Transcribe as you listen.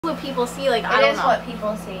what people see. Like, I It don't is know. what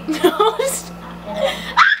people see. No,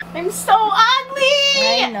 I'm so ugly.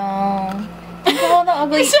 I know. Think of all the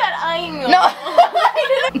ugly. You said I know.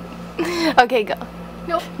 No. Okay, go.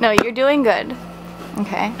 No. No, you're doing good.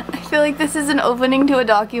 Okay. I feel like this is an opening to a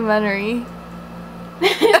documentary.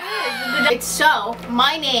 So,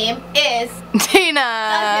 my name is Tina.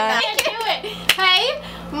 I can't do it. Hey,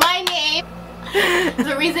 my name.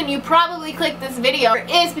 The reason you probably clicked this video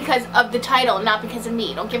is because of the title, not because of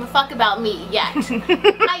me. Don't give a fuck about me yet.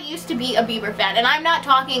 I used to be a Bieber fan, and I'm not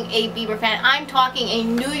talking a Bieber fan. I'm talking a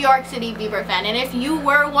New York City Bieber fan. And if you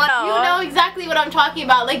were one, you know exactly what I'm talking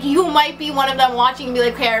about. Like, you might be one of them watching and be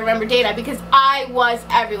like, okay, I remember Dana, because I was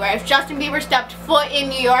everywhere. If Justin Bieber stepped foot in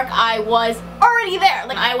New York, I was already there.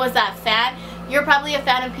 Like, I was that fan. You're probably a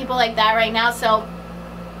fan of people like that right now, so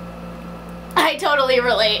I totally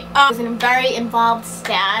relate. I was a very involved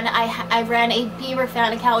stan. I ran a Bieber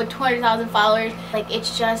fan account with 200,000 followers. Like,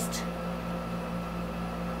 it's just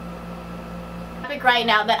epic right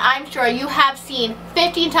now that I'm sure you have seen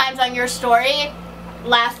 15 times on your story.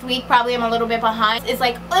 Last week, probably I'm a little bit behind. It's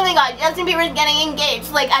like, oh my god, Justin Bieber's getting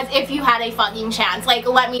engaged. Like, as if you had a fucking chance. Like,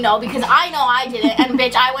 let me know, because I know I didn't. And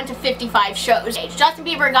bitch, I went to 55 shows. Justin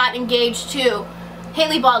Bieber got engaged to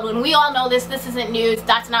Hailey Baldwin. We all know this. This isn't news.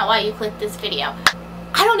 That's not why you clicked this video.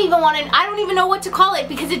 I don't even know what to call it,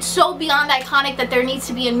 because it's so beyond iconic that there needs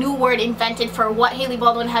to be a new word invented for what Hailey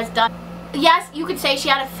Baldwin has done. Yes, you could say she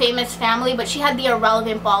had a famous family, but she had the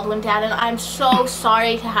irrelevant Baldwin dad, and I'm so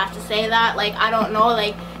sorry to have to say that. Like, I don't know,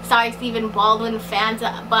 like, sorry Stephen Baldwin fans,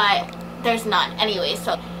 but there's none. Anyway,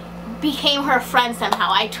 so became her friend somehow.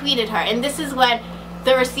 I tweeted her, and this is when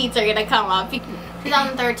the receipts are gonna come up.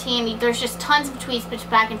 2013, there's just tons of tweets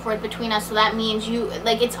back and forth between us, so that means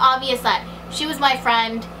like, it's obvious that she was my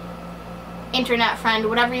friend, internet friend,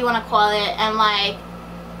 whatever you want to call it, and like,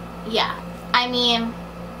 yeah, I mean,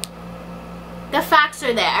 the facts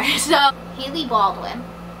are there. So, Hailey Baldwin,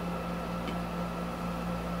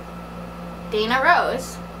 Dana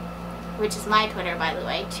Rose, which is my Twitter, by the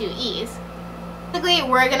way, 2 E's. Basically,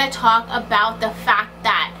 we're gonna talk about the fact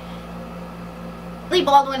that Hailey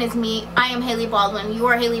Baldwin is me. I am Hailey Baldwin. You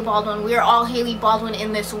are Hailey Baldwin. We are all Hailey Baldwin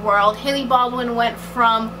in this world. Hailey Baldwin went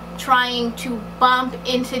from trying to bump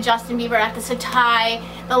into Justin Bieber at the Satai,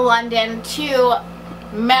 the London, to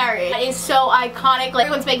married. That is so iconic. Like,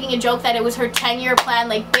 everyone's making a joke that it was her 10-year plan.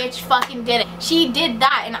 Like, bitch fucking did it. She did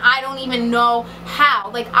that, and I don't even know how.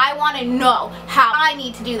 Like, I want to know how. I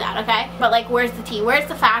need to do that, okay? But, like, where's the tea? Where's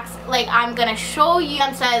the facts? Like, I'm gonna show you.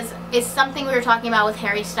 Says, it's something we were talking about with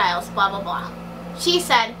Harry Styles, blah, blah, blah. She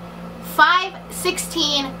said,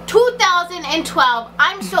 5/16/2012.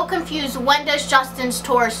 I'm so confused. When does Justin's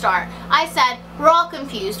tour start? I said, we're all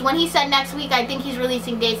confused. When he said next week, I think he's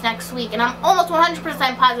releasing dates next week. And I'm almost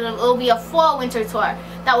 100% positive it will be a fall-winter tour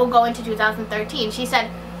that will go into 2013. She said,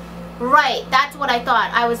 right, that's what I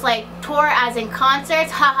thought. I was like, tour as in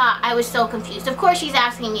concerts? Haha, I was so confused. Of course she's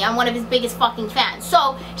asking me. I'm one of his biggest fucking fans.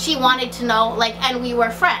 So she wanted to know, like, and we were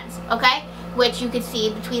friends, okay? Which you could see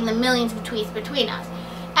between the millions of tweets between us.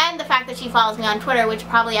 And the fact that she follows me on Twitter, which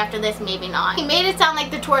probably after this, maybe not. He made it sound like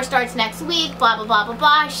the tour starts next week, blah, blah, blah, blah,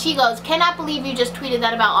 blah. She goes, cannot believe you just tweeted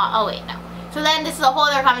that about, oh wait, no. So then this is a whole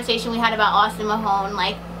other conversation we had about Austin Mahone.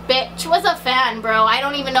 Like, bitch was a fan, bro. I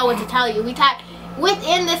don't even know what to tell you.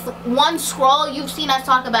 Within this one scroll, you've seen us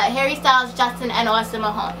talk about Harry Styles, Justin, and Austin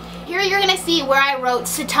Mahone. Here you're gonna see where I wrote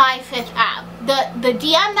Satai 5th Ave. The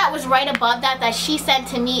DM that was right above that she sent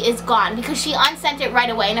to me is gone because she unsent it right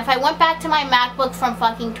away. And if I went back to my MacBook from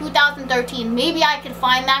fucking 2013, maybe I could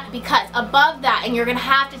find that, because above that, and you're gonna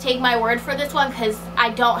have to take my word for this one because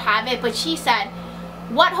I don't have it, but she said,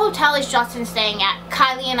 what hotel is Justin staying at?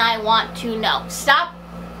 Kylie and I want to know. Stop.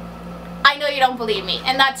 I know you don't believe me,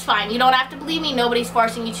 and that's fine. You don't have to believe me. Nobody's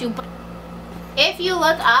forcing you to. But if you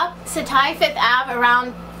look up Satai 5th Ave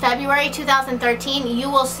around February 2013, you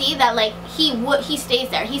will see that, like, he stays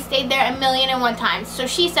there. He stayed there 1,000,001 times. So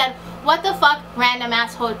she said, what the fuck, random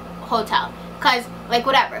ass hotel? Because, like,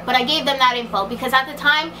 whatever. But I gave them that info because at the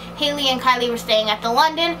time, Hailey and Kylie were staying at the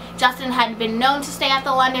London. Justin had been known to stay at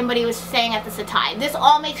the London, but he was staying at the Satai. This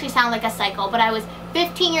all makes me sound like a psycho, but I was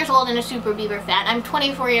 15 years old and a super Bieber fan. I'm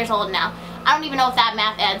 24 years old now. I don't even know if that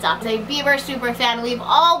math adds up. As a Bieber super fan, we've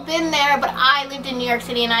all been there, but I lived in New York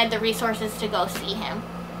City and I had the resources to go see him.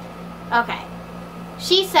 Okay.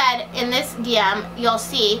 She said in this DM, you'll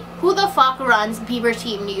see, who the fuck runs Bieber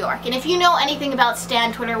Team New York? And if you know anything about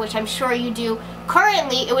Stan Twitter, which I'm sure you do,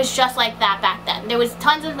 currently it was just like that back then. There was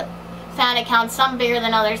tons of fan accounts, some bigger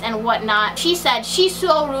than others and whatnot. She said, she's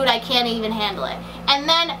so rude, I can't even handle it. And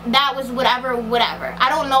then that was whatever. I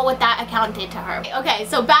don't know what that account did to her. Okay,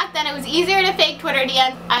 so back then it was easier to fake Twitter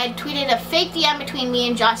DMs. I had tweeted a fake DM between me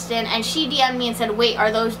and Justin, and she DM'd me and said, wait,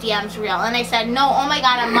 are those DMs real? And I said, no, oh my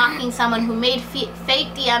god, I'm mocking someone who made fake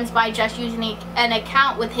DMs by just using an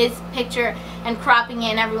account with his picture and cropping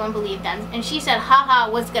it, and everyone believed them. And she said,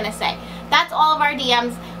 haha, what's gonna say? That's all of our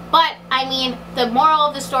DMs. But, I mean, the moral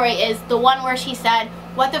of the story is the one where she said,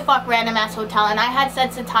 what the fuck, random ass hotel, and I had said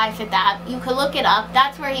Satai for that. You could look it up.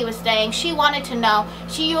 That's where he was staying. She wanted to know.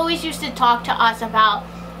 She always used to talk to us about,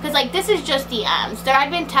 because like this is just DMs. There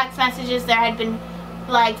had been text messages, there had been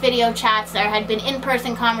like video chats, there had been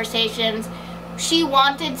in-person conversations. She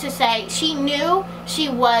wanted to say, she knew she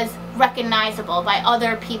was recognizable by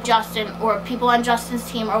other people, Justin, or people on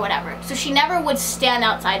Justin's team or whatever. So she never would stand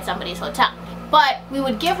outside somebody's hotel. But we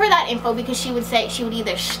would give her that info because she would say she would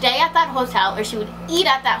either stay at that hotel or she would eat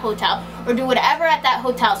at that hotel or do whatever at that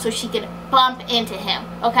hotel so she could bump into him,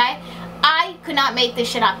 okay? I could not make this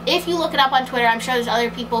shit up. If you look it up on Twitter, I'm sure there's other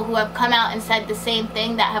people who have come out and said the same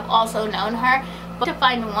thing that have also known her. But to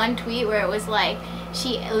find one tweet where it was like,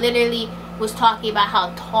 she literally was talking about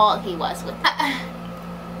how tall he was with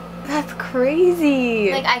That's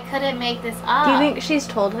crazy. Like, I couldn't make this up. Do you think she's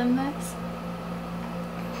told him this?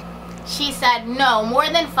 She said, no, more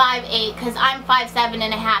than 5'8", because I'm 5'7"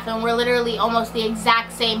 and a half, and we're literally almost the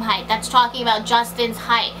exact same height. That's talking about Justin's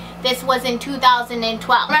height. This was in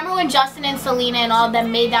 2012. Remember when Justin and Selena and all of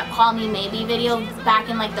them made that Call Me Maybe video back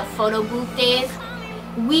in like the photo booth days?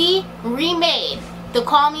 We remade the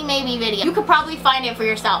Call Me Maybe video. You could probably find it for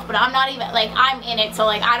yourself, but I'm not even, like, I'm in it, so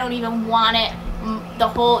like I don't even want it, the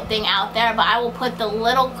whole thing out there, but I will put the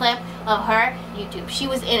little clip of her YouTube. She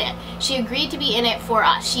was in it. She agreed to be in it for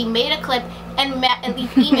us. She made a clip and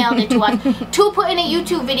emailed it to us to put in a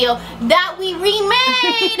YouTube video that we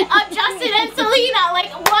remade of Justin and Selena. Like,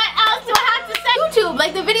 what else do I have to say? YouTube,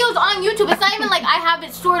 like, the video's on YouTube. It's not even like I have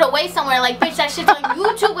it stored away somewhere. Like, bitch, that shit's on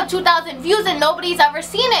YouTube with 2,000 views and nobody's ever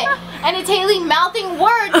seen it. And it's Hailey mouthing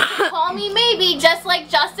words to Call Me Maybe, just like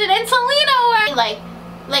Justin and Selena were.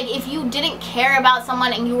 Like, if you didn't care about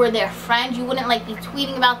someone and you were their friend, you wouldn't like be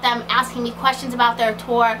tweeting about them, asking me questions about their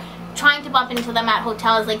tour, trying to bump into them at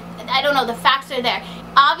hotels. Like, I don't know, the facts are there.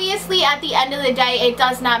 Obviously, at the end of the day, it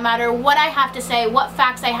does not matter what I have to say, what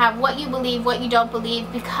facts I have, what you believe, what you don't believe,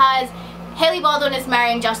 because Hailey Baldwin is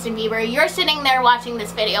marrying Justin Bieber. You're sitting there watching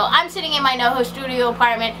this video. I'm sitting in my NoHo studio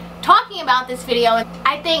apartment talking about this video. And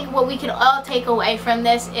I think what we can all take away from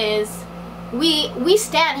this is we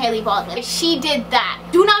stand Hailey Baldwin. She did that.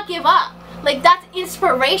 Do not give up. Like, that's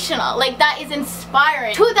inspirational. Like, that is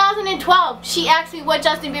inspiring. 2012, she asked me what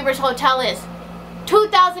Justin Bieber's hotel is.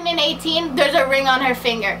 2018, there's a ring on her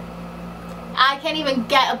finger. I can't even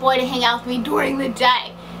get a boy to hang out with me during the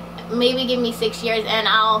day. Maybe give me 6 years and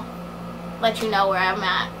I'll let you know where I'm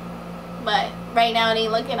at. But right now it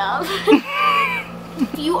ain't looking up.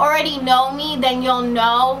 If you already know me, then you'll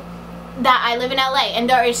know that I live in LA and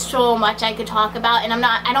there is so much I could talk about, and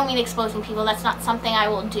I don't mean exposing people. That's not something I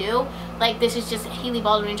will do. Like, this is just Hailey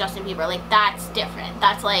Baldwin and Justin Bieber. Like, that's different.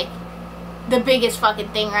 That's like the biggest fucking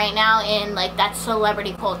thing right now in like that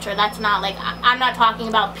celebrity culture. That's not like, I'm not talking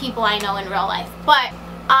about people I know in real life. But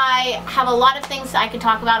I have a lot of things I could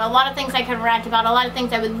talk about, a lot of things I could rant about, a lot of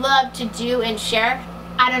things I would love to do and share.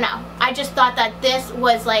 I don't know. I just thought that this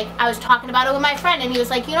was like, I was talking about it with my friend and he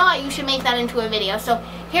was like, you know what, you should make that into a video. So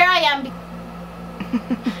here I am.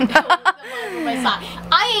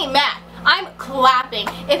 I ain't mad. I'm clapping.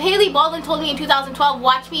 If Hailey Baldwin told me in 2012,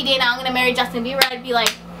 watch me, Dana, I'm gonna marry Justin Bieber, I'd be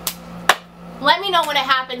like, let me know when it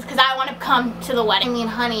happens because I want to come to the wedding. I mean,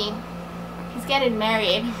 honey, he's getting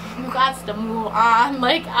married. You got to move on.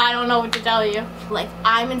 Like, I don't know what to tell you. Like,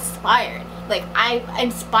 I'm inspired. Like, I'm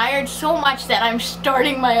inspired so much that I'm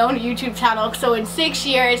starting my own YouTube channel. So in 6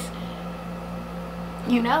 years,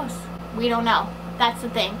 who knows? We don't know. That's the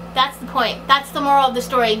thing. That's the point. That's the moral of the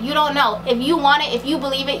story. You don't know. If you want it, if you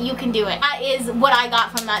believe it, you can do it. That is what I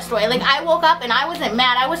got from that story. Like, I woke up and I wasn't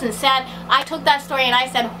mad. I wasn't sad. I took that story and I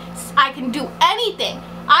said, I can do anything.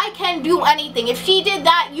 I can do anything. If she did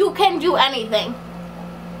that, you can do anything.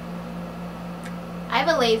 I have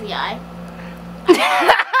a lazy eye.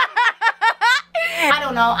 I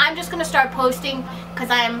don't know. I'm just going to start posting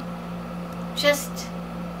because I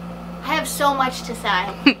have so much to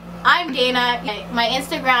say. I'm Dana. My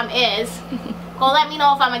Instagram is, go let me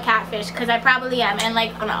know if I'm a catfish, because I probably am, and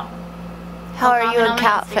like, oh no. How are you a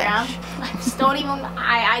catfish? I just don't even,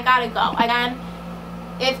 I gotta go. Again,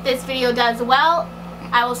 if this video does well,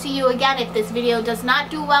 I will see you again. If this video does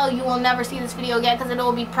not do well, you will never see this video again, because it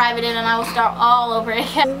will be privated and I will start all over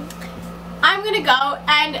again. I'm gonna go,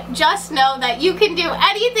 and just know that you can do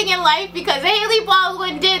anything in life because Hailey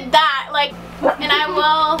Baldwin did that. Like, and I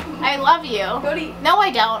love you. Cody. No,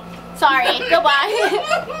 I don't. Sorry.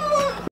 Goodbye.